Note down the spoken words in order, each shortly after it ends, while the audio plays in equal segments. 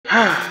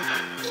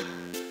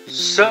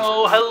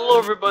So, hello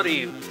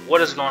everybody,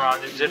 what is going on?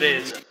 It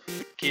is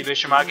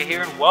Kibishimaka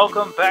here, and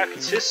welcome back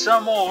to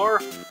some more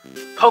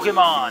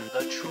Pokemon,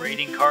 the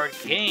trading card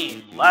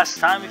game. Last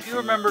time, if you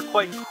remember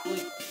quite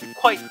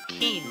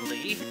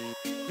keenly,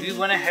 we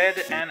went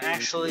ahead and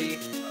actually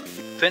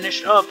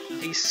finished up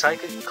the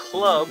Psychic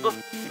Club,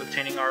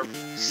 obtaining our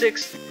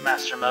 6th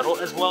Master Medal,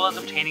 as well as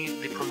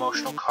obtaining the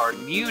promotional card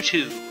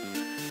Mewtwo.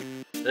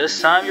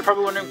 This time, you're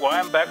probably wondering why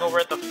I'm back over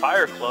at the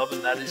Fire Club,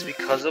 and that is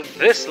because of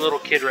this little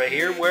kid right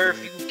here, where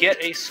if you get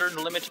a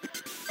certain limit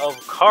of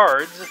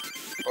cards,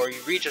 or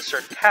you reach a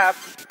certain cap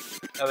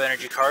of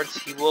energy cards,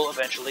 he will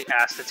eventually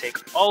ask to take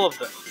all of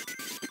them.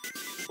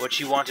 What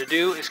you want to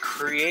do is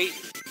create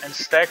and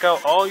stack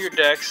out all your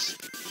decks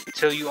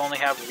till you only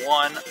have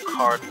one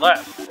card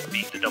left,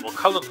 being the double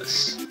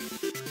colorless.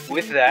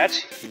 With that,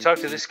 you talk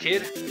to this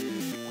kid.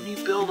 When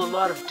you build a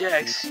lot of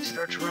decks, you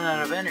start to run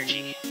out of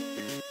energy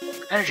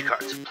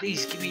cards.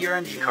 Please give me your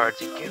energy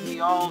cards and give me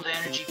all the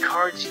energy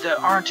cards that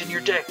aren't in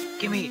your deck.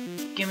 Give me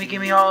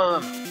all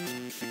of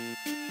them.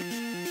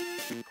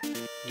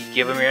 You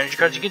give him your energy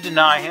cards, you can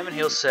deny him and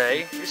he'll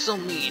say, "You're so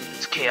mean.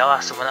 It's okay, I'll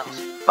ask someone else.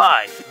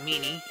 Bye,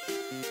 meanie."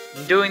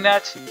 In doing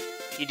that,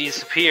 he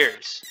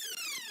disappears.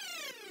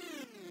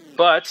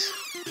 But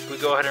we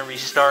go ahead and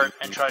restart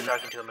and try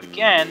talking to him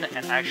again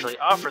and actually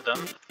offer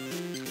them.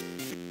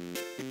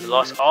 We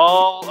lost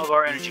all of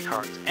our energy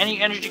cards.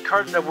 Any energy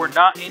cards that were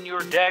not in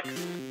your deck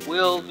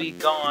will be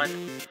gone,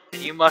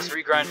 and you must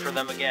regrind for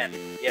them again.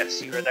 Yes,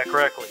 you heard that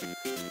correctly.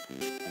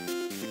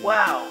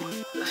 Wow,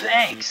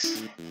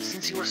 thanks.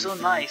 Since you were so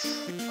nice,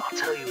 I'll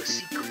tell you a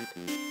secret.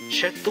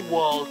 Check the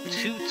wall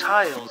 2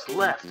 tiles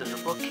left of the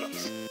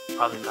bookcase.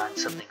 Probably find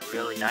something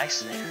really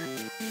nice there.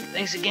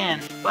 Thanks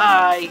again.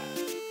 Bye.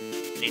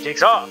 And he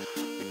takes off.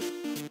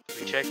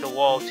 We check the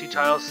wall 2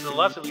 tiles to the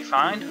left and we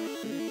find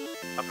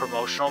a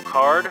promotional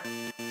card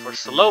for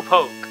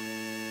Slowpoke.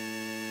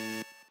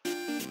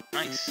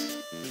 Nice.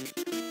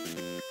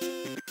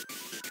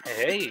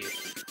 Hey,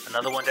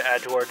 another one to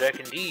add to our deck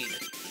indeed.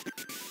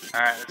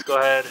 Alright, let's go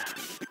ahead.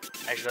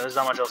 Actually, there's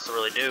not much else to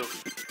really do.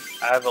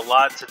 I have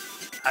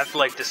to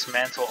like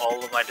dismantle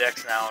all of my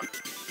decks now and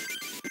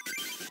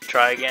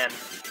try again.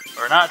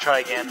 Or not try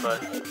again,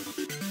 but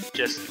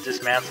just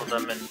dismantle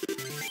them and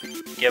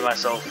get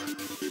myself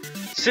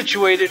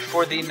situated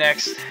for the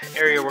next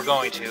area we're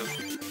going to.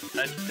 Can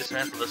I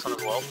dismantle this one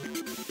as well?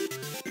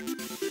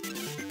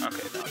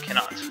 Okay, no, I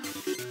cannot.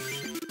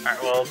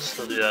 Alright, well, I'll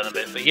still do that in a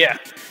bit. But yeah,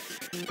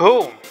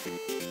 boom!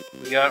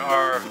 We got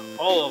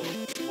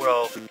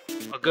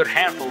a good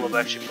handful of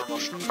actually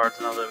promotional cards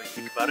now that we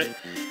think about it.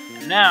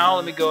 And now,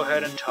 let me go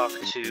ahead and talk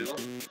to,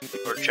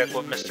 or check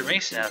what Mr.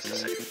 Mason has to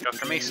say.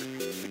 Dr.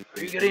 Mason,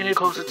 are you getting any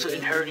closer to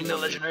inheriting the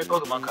legendary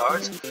Pokemon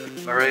cards?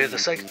 Murray of the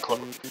Psychic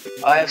Club.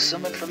 I have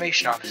some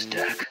information on his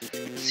deck.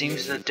 It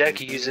seems the deck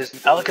uses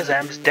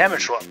Alakazam's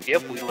damage swap.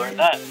 Yep, we learned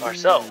that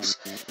ourselves.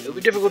 It will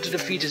be difficult to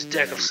defeat his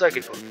deck of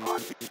Psychic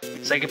Pokemon.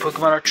 Psychic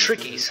Pokemon are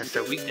tricky since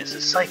their weakness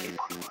is Psychic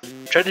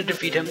Pokemon. Try to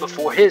defeat him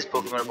before his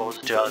Pokemon evolves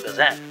into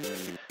Alakazam.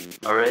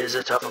 Murray is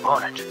a tough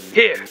opponent.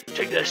 Here,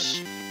 take this.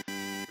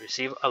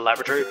 Receive a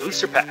laboratory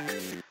booster pack.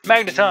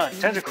 Magneton,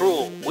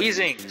 Tentacruel,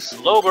 Weezing,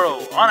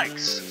 Slowbro,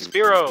 Onyx,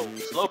 Spearow,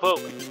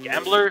 Slowpoke,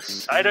 Gambler,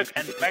 Psyduck,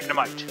 and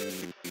Magnemite.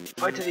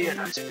 Fight to the end,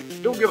 Isaac.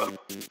 Don't give up.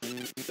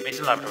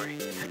 Mason Laboratory.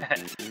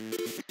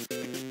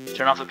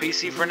 Turn off the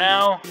PC for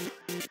now,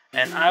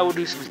 and I will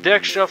do some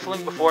deck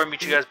shuffling before I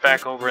meet you guys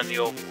back over in the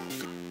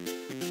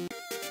overworld.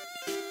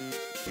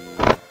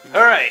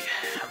 Alright,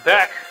 I'm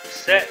back,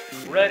 set,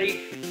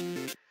 ready.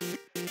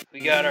 We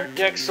got our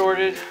deck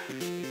sorted.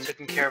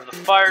 Taking care of the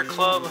Fire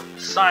Club,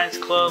 the Science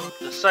Club,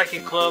 the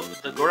Psychic Club,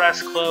 the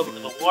Grass Club,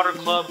 the Water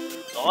Club,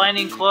 the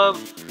Lightning Club.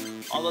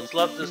 All that's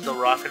left is the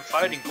Rock and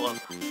Fighting Club.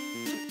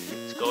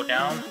 Let's go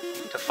down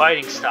to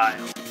Fighting Style.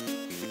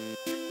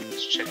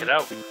 Let's check it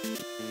out.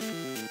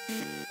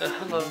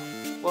 Hello,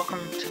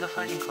 welcome to the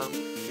Fighting Club.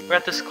 Here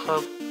at this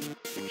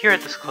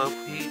club,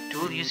 we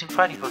duel using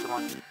fighting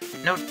Pokemon.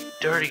 No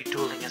dirty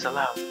dueling is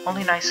allowed.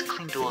 Only nice,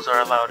 clean duels are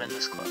allowed in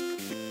this club.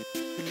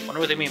 Wonder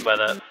what they mean by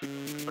that.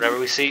 Whatever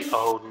we see.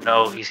 Oh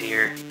no, he's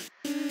here.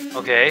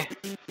 Okay.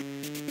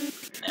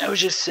 I was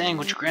just saying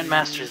which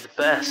Grandmaster is the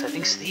best. I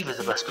think Steve is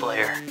the best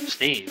player.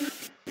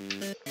 Steve.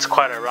 It's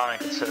quite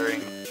ironic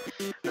considering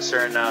a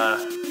certain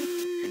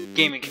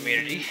gaming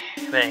community.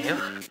 But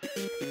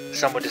anywho,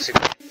 some would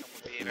disagree.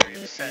 Some would be very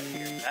upset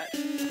hearing that. The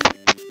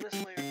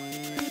best player among the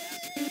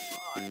Grandmasters is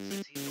Oz,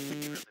 since he's the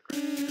leader of the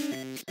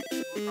Grandmasters.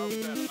 We're probably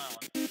bad on that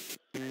one.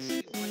 I see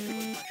you like to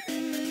look my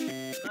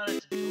training. Not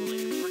into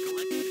dueling or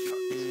collecting the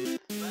cards.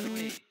 By the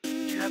way,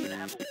 did you happen to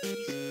have a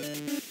Weezing?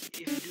 If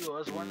you do, I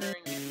was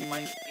wondering if you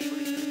might be able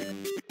to use it.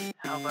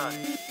 How about it?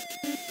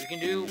 We can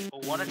do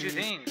one of two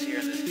things here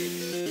in this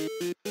case.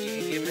 You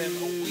can give him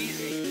a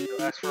Weezing.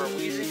 You'll ask for a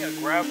Weezing, a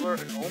Graveler,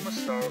 an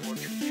Omastar, or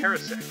 2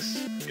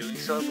 Parasects. In doing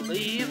so, I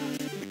believe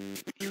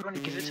you're going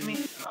to give it to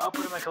me? I'll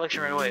put it in my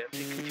collection right away. I'm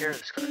taking care of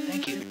this card.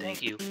 Thank you,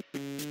 thank you.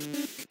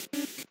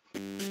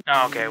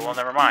 Oh, okay, well,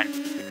 never mind.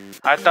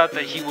 I thought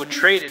that he would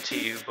trade it to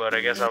you, but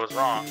I guess I was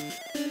wrong.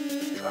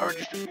 If I were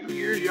just a few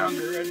years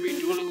younger, I'd be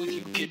dueling with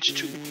you kids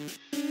too.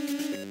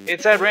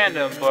 It's at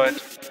random, but,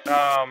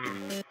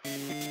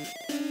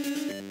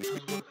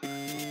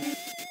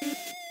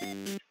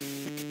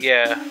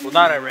 yeah, well,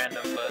 not at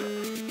random, but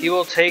he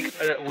will take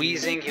a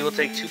Weezing, he will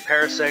take 2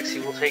 Parasects, he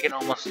will take an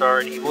Omastar,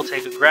 and he will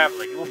take a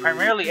Graveler. You will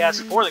primarily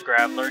ask for the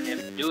Graveler, and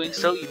in doing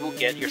so, you will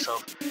get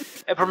yourself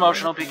a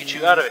promotional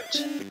Pikachu out of it.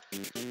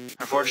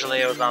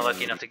 Unfortunately, I was not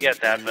lucky enough to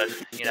get that, but,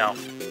 you know,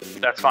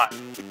 that's fine.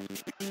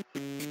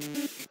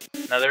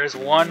 Now, there is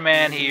one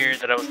man here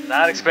that I was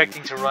not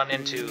expecting to run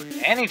into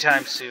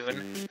anytime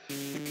soon,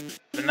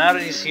 but now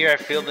that he's here, I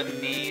feel the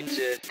need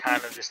to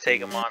kind of just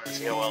take him on and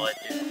see how well I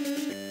do.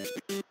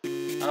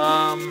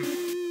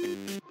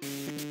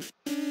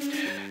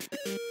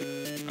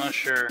 Not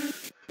sure.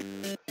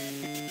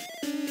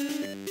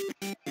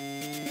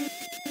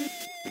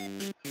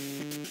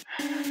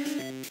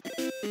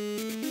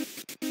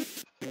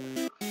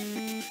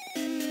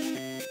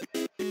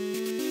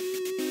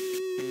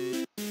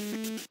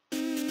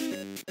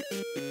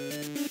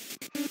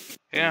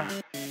 Yeah,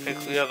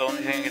 basically, the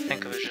only thing I can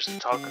think of is just to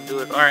talk and do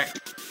it. Alright.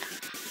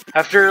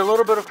 After a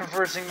little bit of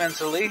conversing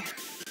mentally,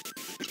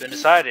 it's been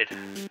decided.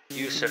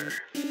 You, sir.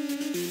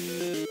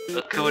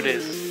 Look who it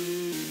is.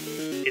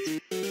 It's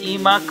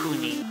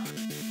Imakuni.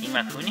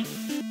 Imakuni?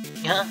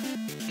 Huh?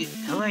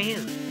 Who are you?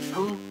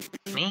 Who?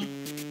 Me?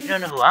 You don't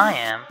know who I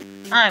am.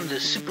 I'm the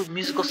super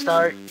musical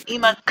star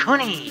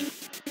Imakuni.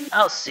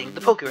 I'll sing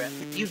the Poké Rap.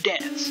 You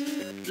dance.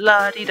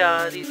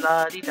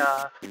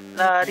 La-di-da-di-la-di-da.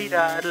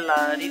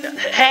 La-di-da-da-la-di-da.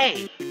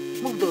 Hey!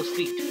 Move those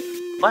feet.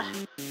 What?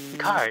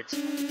 Cards?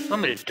 You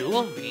want me to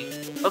duel me?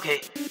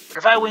 Okay, but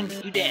if I win,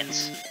 you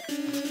dance.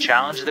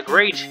 Challenge the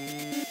great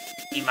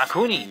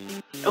Imakuni.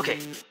 Okay,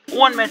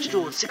 1 match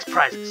duel with 6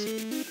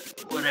 prizes.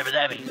 Whatever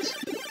that means.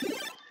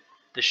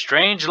 The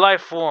strange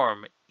life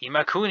form,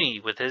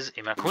 Imakuni, with his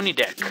Imakuni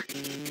deck.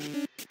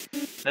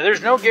 Now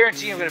there's no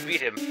guarantee I'm going to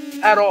beat him,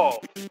 at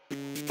all.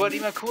 But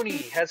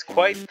Imakuni has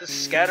quite the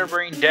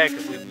scatterbrain deck,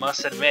 we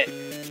must admit.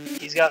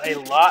 He's got a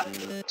lot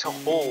to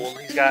hold.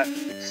 He's got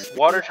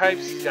water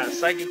types, he's got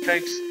psychic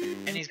types,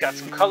 and he's got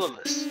some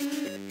colorless.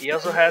 He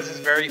also has his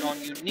very own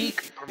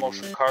unique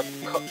promotional card,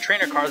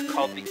 trainer card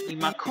called the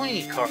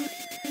Imakuni card.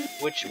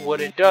 Which, what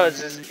it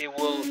does is it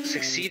will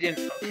succeed in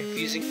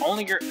confusing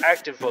only your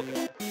active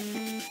Pokemon.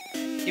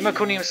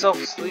 Imakuni himself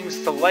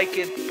seems to like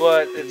it,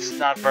 but it's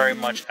not very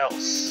much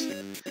else.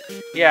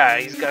 Yeah,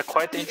 he's got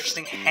quite the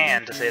interesting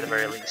hand, to say the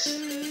very least.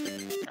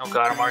 Oh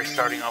god, I'm already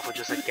starting off with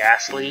just a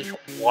Ghastly.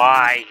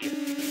 Why?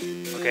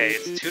 Okay,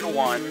 it's 2 to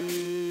 1.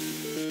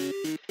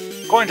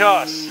 Coin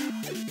toss!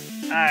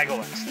 I go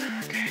last.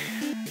 Okay.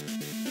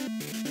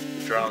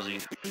 Drowsy.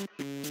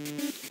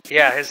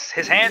 Yeah,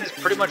 his hand is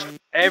pretty much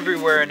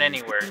everywhere and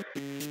anywhere.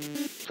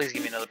 Please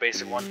give me another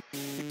basic one.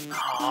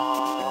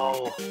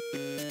 Oh.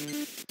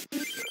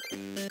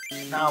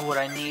 Not what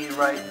I need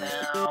right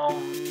now.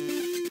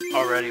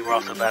 Already, we're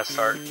off to a bad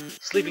start.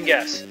 Sleeping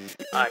Gas.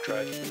 I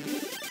tried.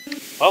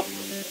 Well,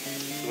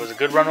 it was a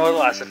good run while it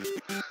lasted.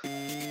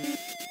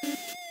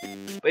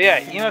 But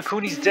yeah,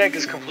 Imakuni's deck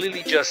is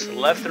completely just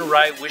left and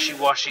right,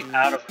 wishy-washy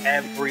out of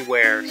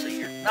everywhere. So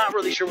you're not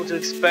really sure what to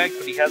expect,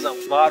 but he has a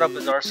lot up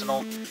his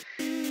arsenal.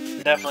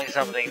 Definitely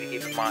something to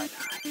keep in mind.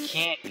 I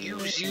can't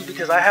use you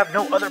because I have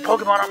no other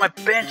Pokemon on my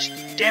bench.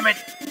 Damn it!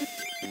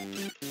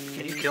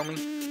 Can you kill me?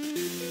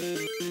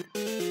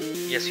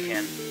 Yes, you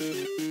can.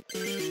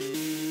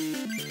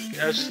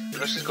 Let's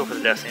just go for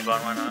the Destiny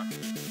Bond, why not?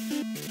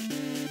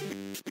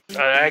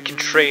 I can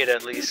trade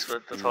at least,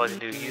 but that's all I can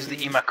do. Use the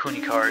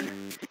Imakuni card.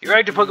 Your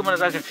active Pokemon is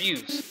not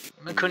confused.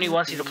 Imakuni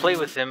wants you to play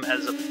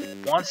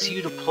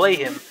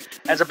him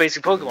as a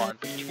basic Pokemon,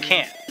 but you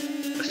can't.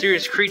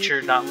 Mysterious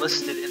creature not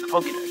listed in the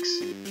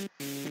Pokédex.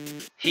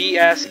 He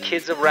asks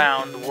kids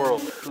around the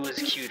world, who is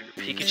cuter,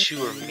 Pikachu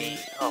or me?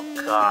 Oh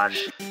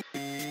gosh.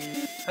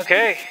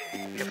 Okay,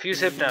 Confuse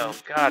Hypno.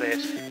 Got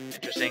it.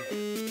 Interesting.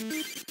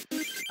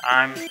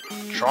 I'm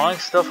drawing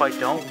stuff I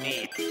don't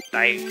need.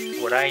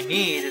 What I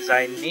need is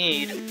I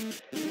need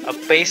a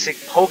basic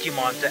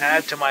Pokemon to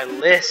add to my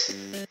list.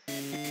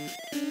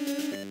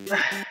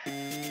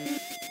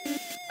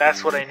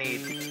 That's what I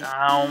need.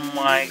 Oh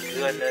my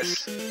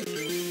goodness.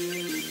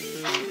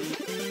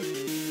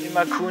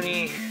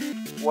 Imakuni,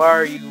 why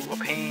are you a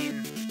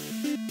pain?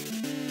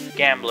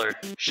 Gambler.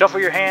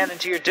 Shuffle your hand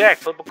into your deck,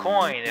 flip a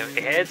coin. If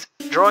heads,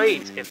 draw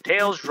 8. If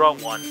tails, draw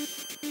 1.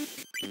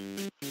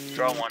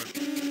 Draw 1.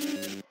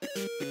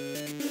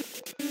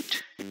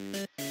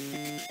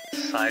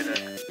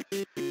 Silent.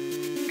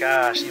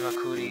 Gosh,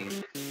 Imakuni.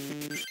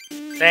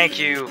 Thank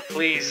you.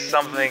 Please,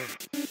 something.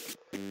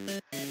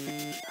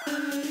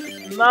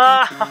 No!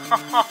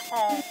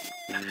 I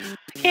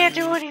can't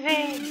do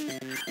anything!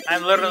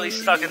 I'm literally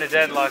stuck in a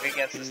deadlock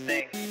against this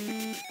thing.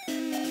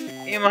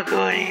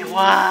 Imakuni,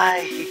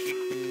 why?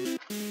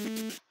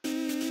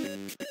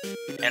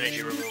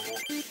 Energy removal.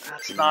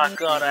 That's not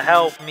gonna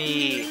help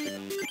me.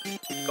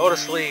 Go to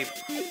sleep.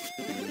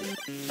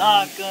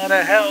 Not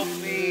gonna help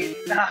me.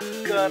 Not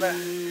gonna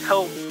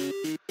help.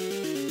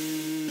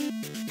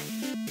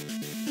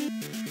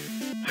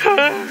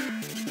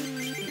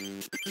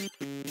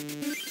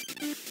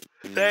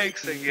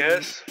 Thanks, I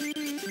guess.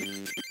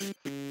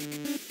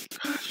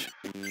 Gosh.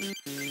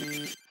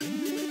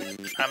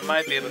 I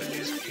might be able to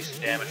do some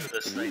decent damage with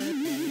this thing.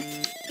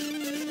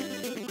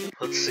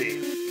 Let's see.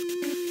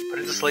 Put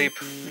it to sleep.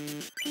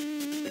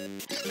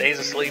 Stays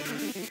asleep.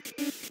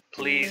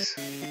 Please.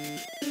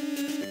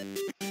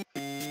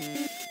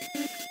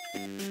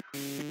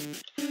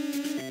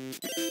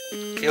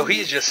 Yo,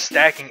 he's just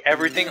stacking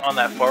everything on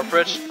that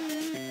Farfetch,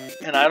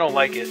 and I don't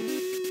like it.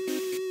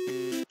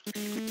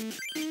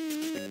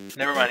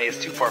 Never mind, he has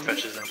 2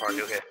 Farfetches in the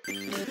party, okay.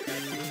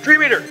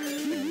 Dream Eater!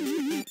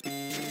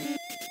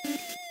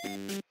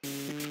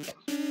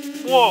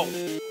 Whoa!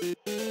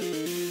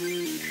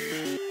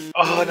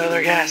 Oh,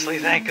 another Ghastly,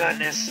 thank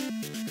goodness.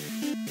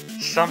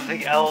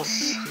 Something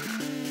else.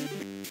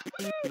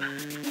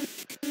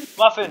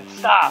 Muffin,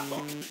 stop!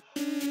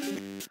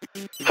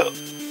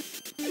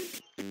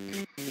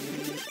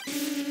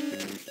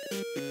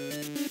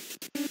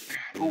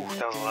 Ooh,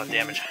 that was a lot of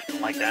damage. I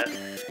don't like that.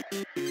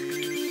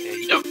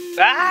 Okay, no.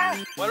 Ah!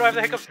 Why do I have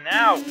the hiccups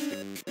now?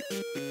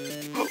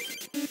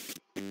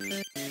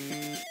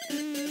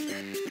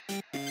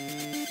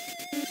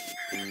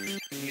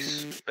 You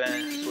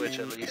switch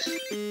at least.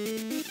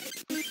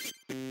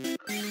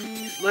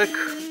 Lick.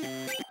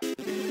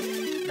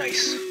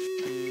 Nice.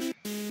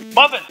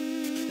 Muffin!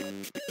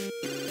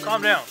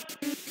 Calm down.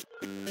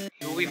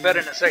 You will be fed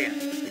in a second.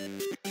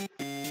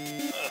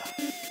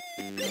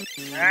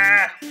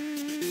 Ah!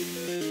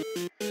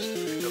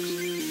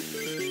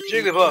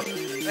 Jigglypuff,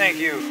 thank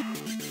you.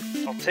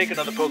 I'll take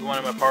another Pokemon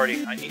in my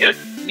party. I need it.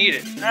 Need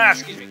it. Ah,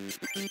 excuse me.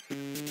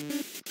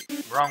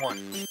 Wrong one.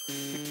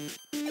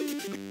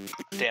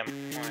 Damn.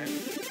 Alright.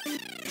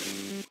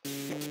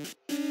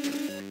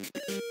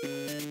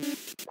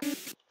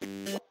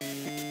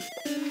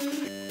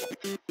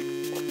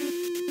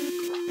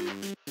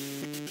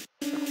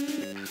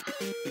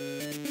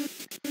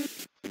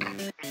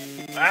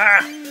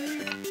 Ah!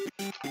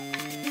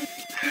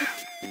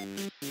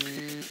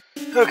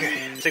 Okay,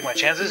 take my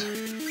chances.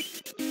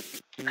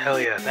 Hell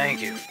yeah,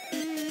 thank you.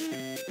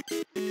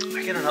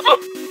 I get another. Oh!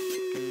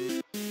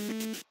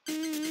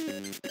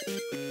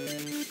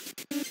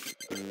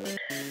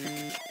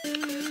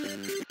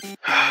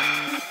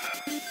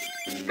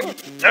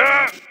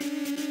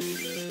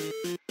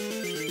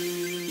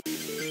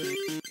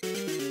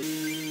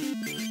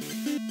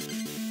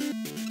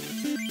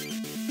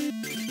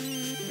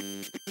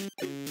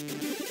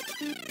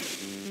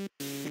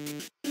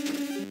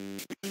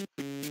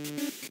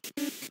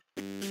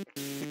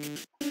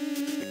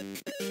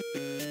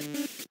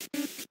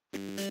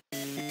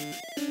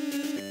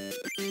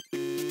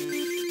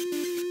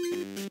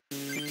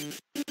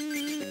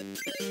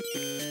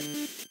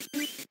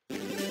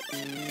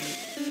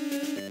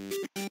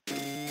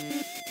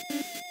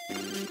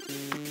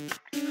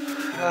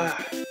 Ah!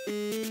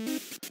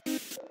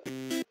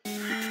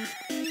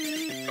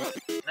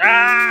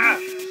 Ah!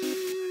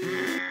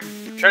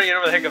 Trying to get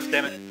over the hiccups,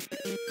 damn it.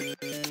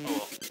 Oh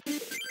well.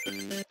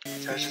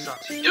 Touch this on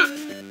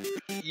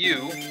you.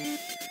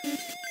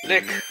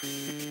 Lick.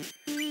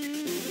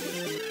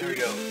 There we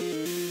go.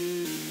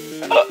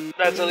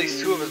 That's at least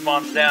 2 of his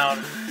mons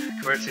down,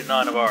 compared to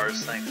none of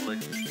ours, thankfully.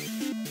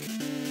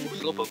 Ooh,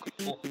 Slowpoke.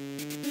 Cool.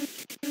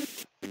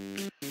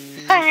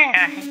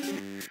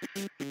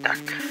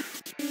 Duck.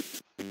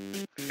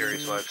 Fury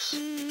swipes.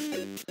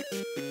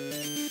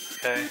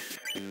 Okay.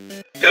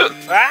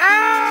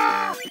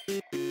 Ah!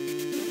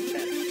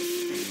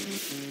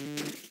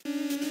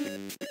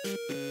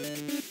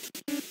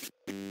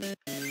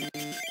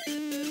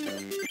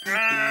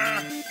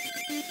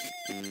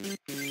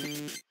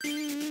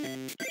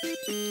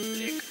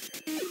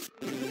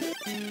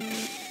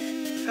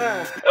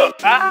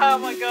 Oh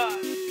my god!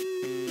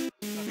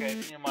 Okay,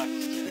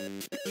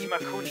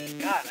 Imakuni.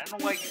 God, I don't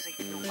know why you say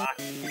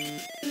Inumaki.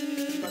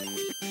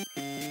 Imakuni.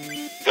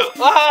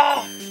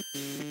 Ah!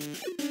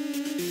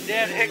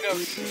 Damn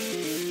hiccups.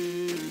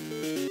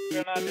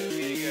 They're not doing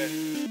me any good.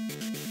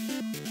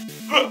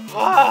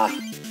 Ah!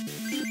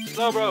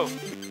 Slow bro.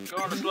 Go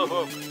on to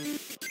Slowpoke.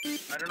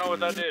 I don't know what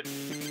that did.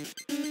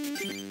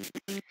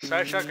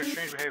 Side shock or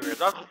strange behavior.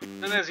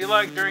 Then as you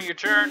like, during your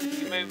turn,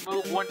 you may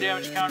move 1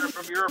 damage counter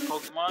from your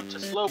Pokemon to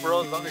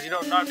Slowbro as long as you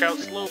don't knock out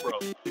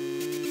Slowbro.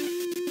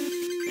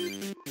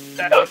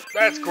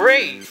 That's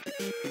great!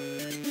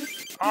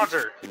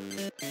 Haunter.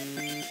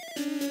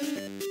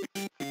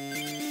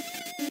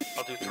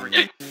 I'll do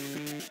 3.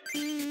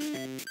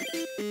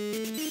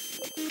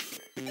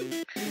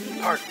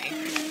 Pardon me.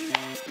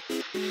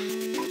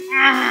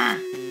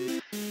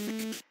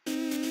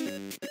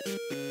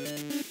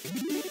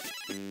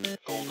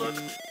 Golduck.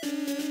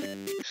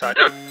 Side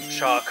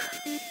shock.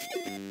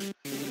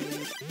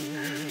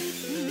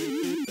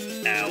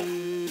 Ow.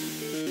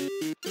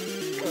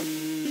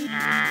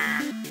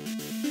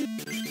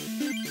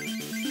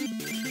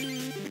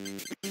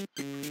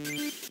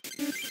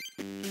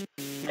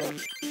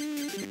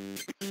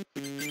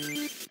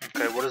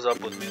 Okay, what is up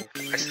with me?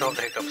 I still have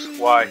the hiccups.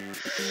 Why?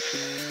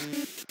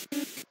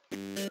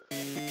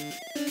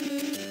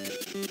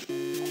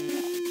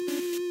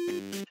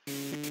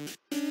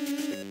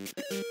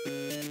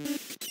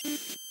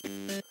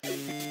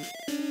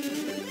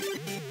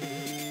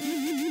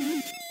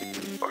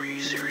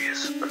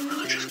 serious? Are you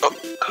really just got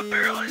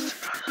paralyzed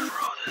in a row?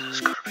 This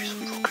is gonna be some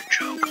fucking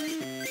joke.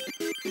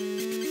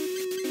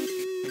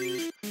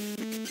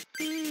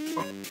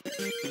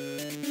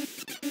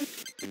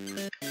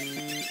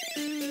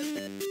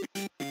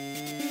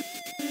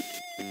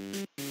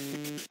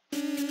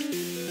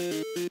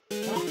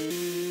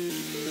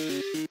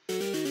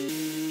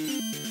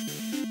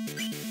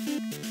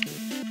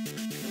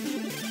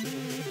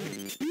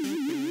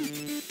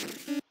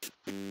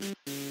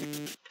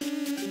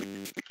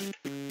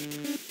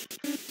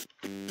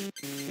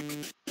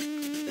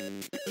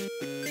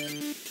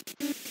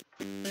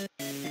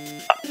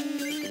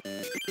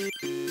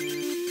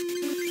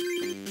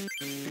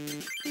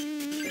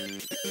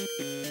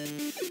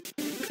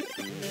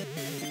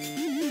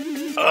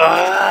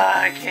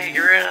 I can't get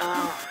rid of them.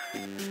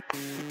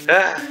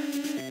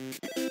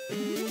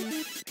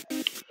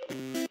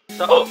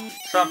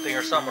 Something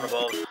or someone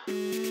above.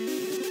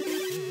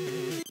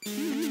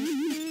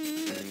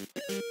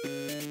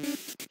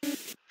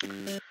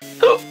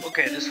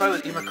 Okay, this fight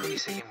with Imakuni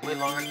is taking way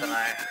longer than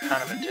I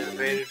kind of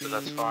anticipated, but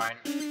that's fine.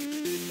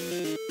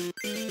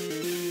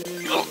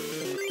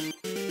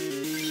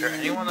 Is there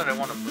anyone that I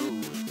want to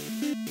move?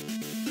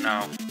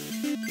 No.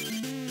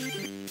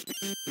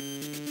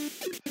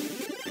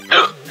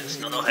 There's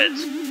still no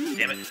heads.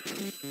 Damn it.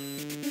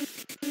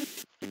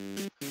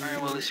 Alright,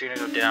 well at least you're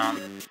gonna go down.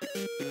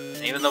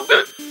 And even though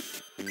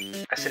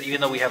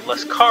even though we have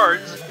less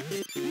cards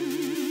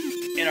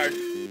in our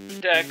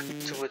deck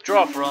to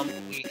withdraw from,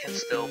 we can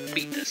still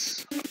beat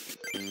this.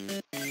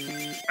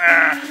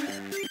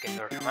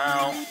 Gengar come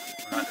out.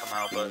 Not come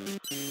out, but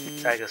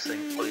tag this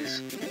thing,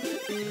 please.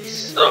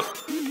 A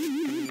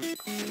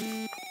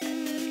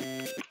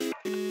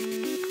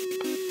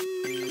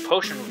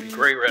potion would be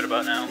great right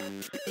about now.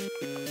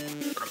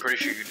 But I'm pretty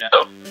sure you're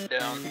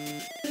down.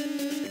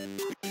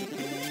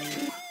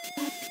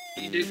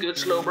 You did good,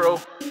 slow bro.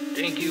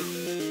 Thank you.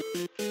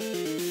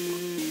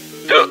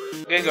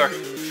 Gengar,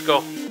 let's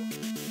go.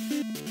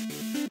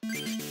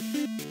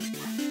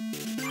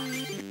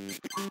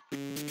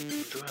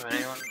 Do we have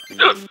anyone?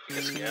 I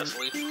guess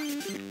Ghastly.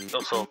 He's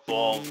also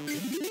evolved.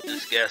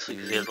 This Ghastly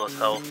because he has less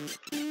health.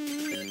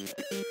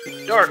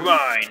 Dark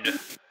Mind!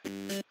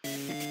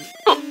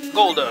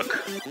 Golduck!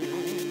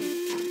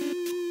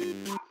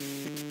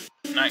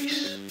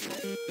 Nice.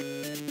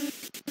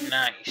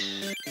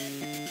 Nice.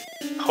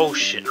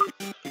 Potion.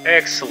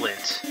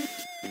 Excellent.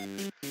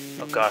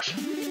 Oh gosh.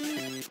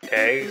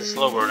 Okay, he's a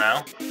Slowbro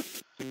now.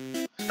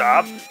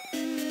 Stop.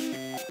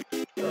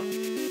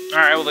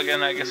 Alright, well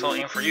again, I guess I'll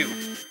aim for you.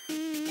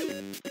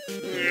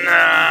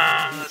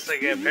 Nah, unless I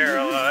get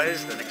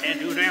paralyzed, then I can't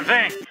do a damn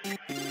thing.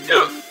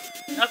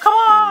 Now come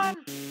on!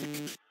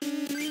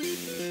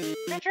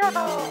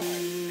 Pidgeotto!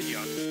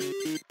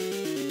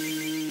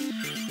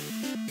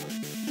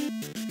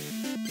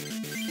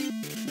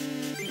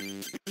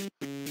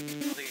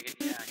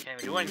 I can't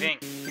even do anything.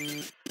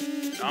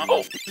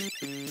 No.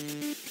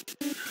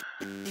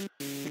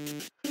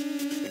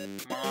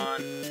 Come on.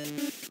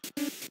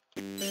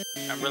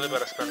 I'm really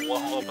about to spend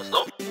one whole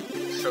episode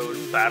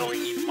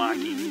battling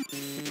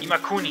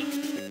Imakuni.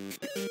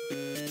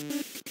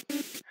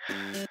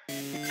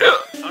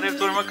 I only have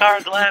 20 more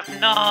cards left.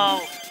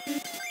 No.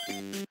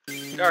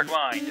 Dark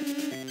Mind.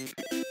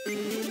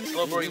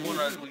 Slowbro, you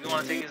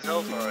wanna take his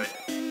health? All right.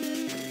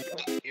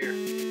 Here.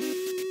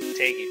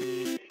 Take it.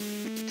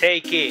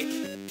 Take it.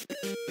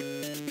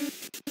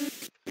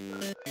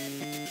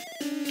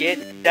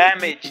 Get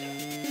damaged.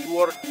 You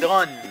are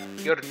done.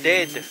 You're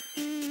dead.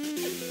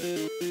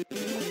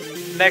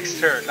 Next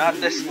turn, not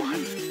this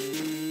one.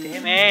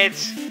 Damn it!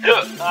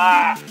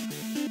 Ah!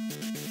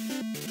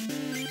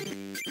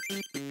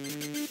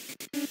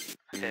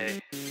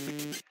 Okay.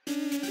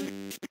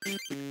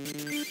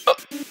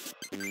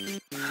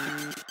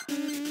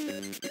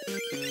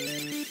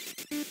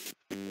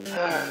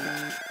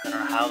 I don't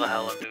know how the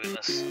hell I'm doing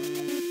this.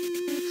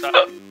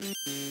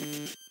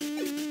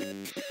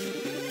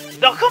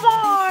 No, come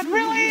on!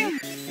 Really?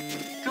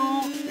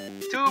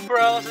 Two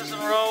paralysis in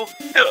a row.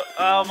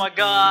 Oh my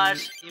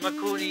gosh,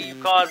 Imakuni, you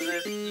caused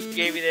this. You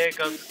gave me the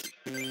hiccups.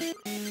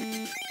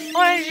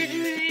 Why did you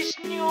do this?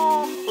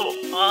 No.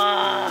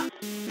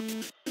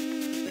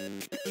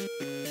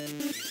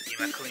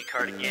 Imakuni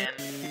card again.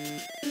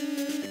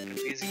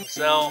 Confusing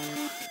himself.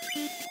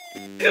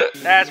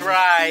 That's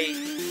right.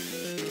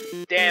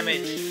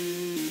 Damage.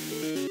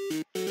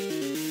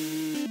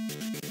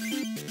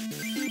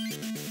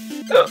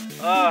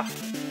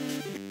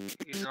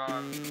 He's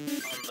on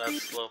that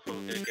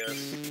Slowpoke, I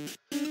guess.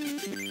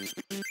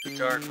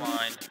 Dark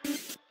Mind.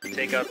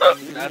 Take out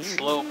that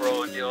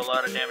Slowbro and deal a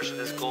lot of damage to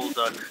this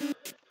Golduck.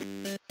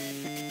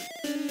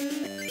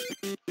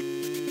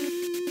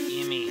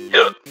 Gimme.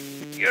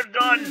 You're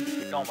done!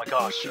 Oh my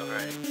gosh,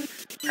 alright.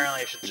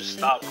 Apparently I should just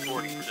stop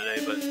recording for today,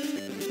 but...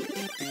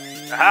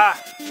 Aha!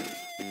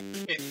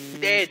 It's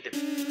dead!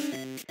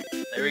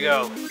 There we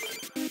go.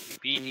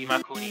 Beat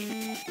Imakuni.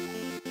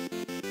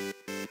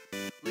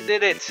 We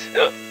did it!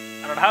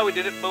 I don't know how we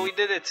did it, but we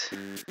did it!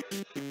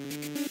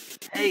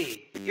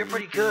 Hey! You're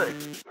pretty good.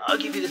 I'll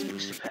give you this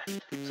booster pack.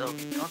 So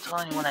don't tell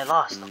anyone I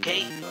lost,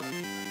 okay?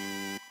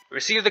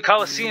 Receive the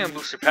Coliseum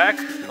booster pack.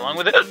 Along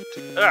with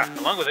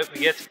it, we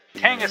get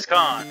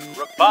Kangaskhan,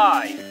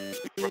 Revive.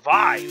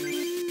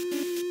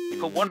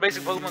 Put one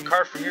basic Pokemon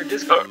card from your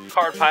discard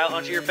card pile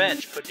onto your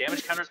bench. Put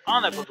damage counters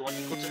on that Pokemon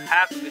equal to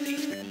half of its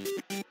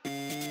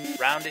HP.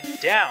 Rounded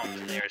down to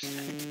the nearest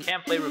 10.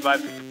 Can't play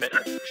Revive from your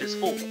bench, which is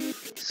full.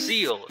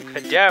 Seal,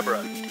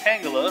 Kadabra,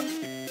 Tangela,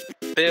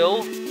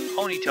 Bill,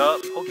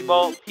 Ponyta,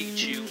 Pokeball,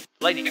 Pikachu,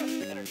 Lightning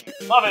Energy.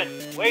 Love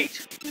it!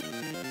 Wait!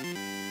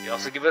 They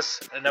also give us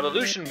an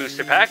Evolution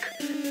booster pack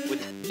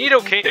with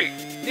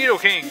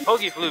Nidoking,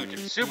 Pokeflute,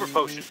 Super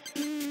Potion,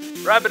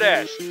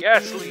 Rapidash,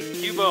 Ghastly,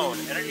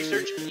 Cubone, Energy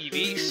Search,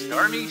 Eevee,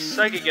 Starmie,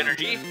 Psychic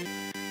Energy,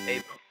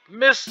 a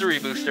Mystery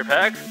booster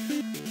pack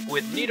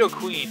with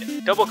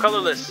Nidoqueen, Double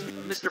Colorless,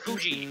 Mr.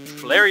 Fuji,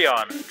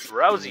 Flareon,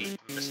 Drowsy,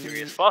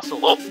 Mysterious Fossil,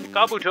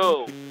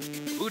 Kabuto,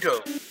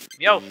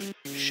 Meowth,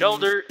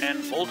 Shelder,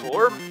 and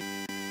Voltorb,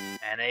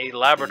 and a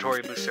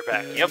Laboratory booster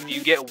pack. Yep,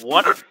 you get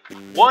one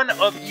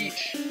of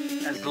each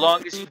as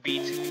long as you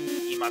beat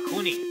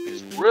Imakuni.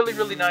 It's really,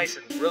 really nice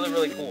and really,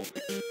 really cool.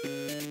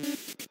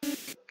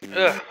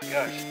 Oh my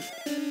gosh.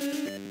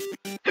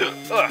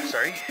 Oh,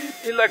 sorry.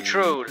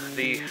 Electrode.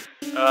 The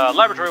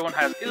laboratory one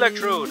has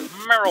Electrode,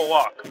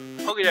 Marowak,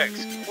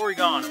 Pokédex,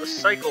 Porygon,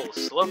 Recycle,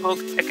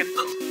 Slowpoke,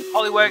 Ekans,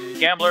 Poliwag,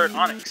 Gambler, and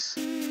Onix.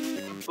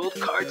 Both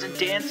cards and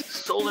dance,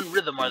 soul and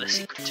rhythm are the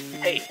secret.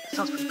 Hey, that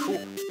sounds pretty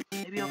cool.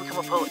 Maybe I'll become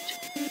a poet.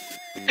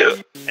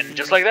 And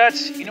just like that,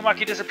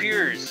 Inumaki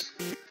disappears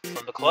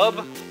from the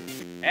club,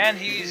 and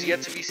he's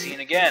yet to be seen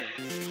again.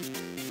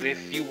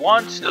 If you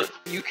want,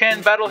 you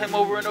can battle him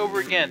over and over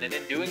again, and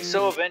in doing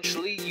so,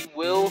 eventually you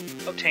will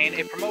obtain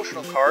a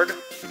promotional card,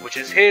 which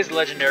is his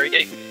legendary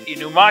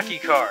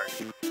Inumaki card.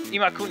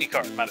 Imakuni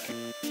card, my bad.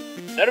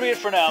 That'll be it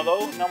for now,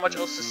 though. Not much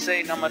else to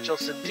say, not much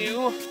else to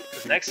do,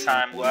 because next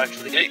time we'll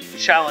actually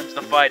challenge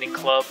the fighting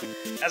club,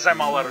 as I'm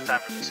all out of time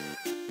for this.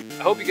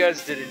 I hope you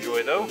guys did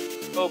enjoy, though.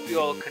 Hope you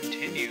all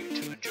continue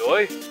to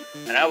enjoy,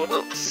 and I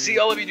will see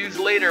all of you dudes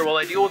later while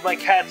I deal with my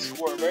cats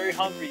who are very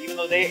hungry, even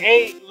though they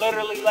ate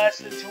literally less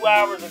than 2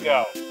 hours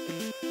ago.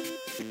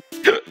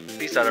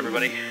 Peace out,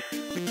 everybody.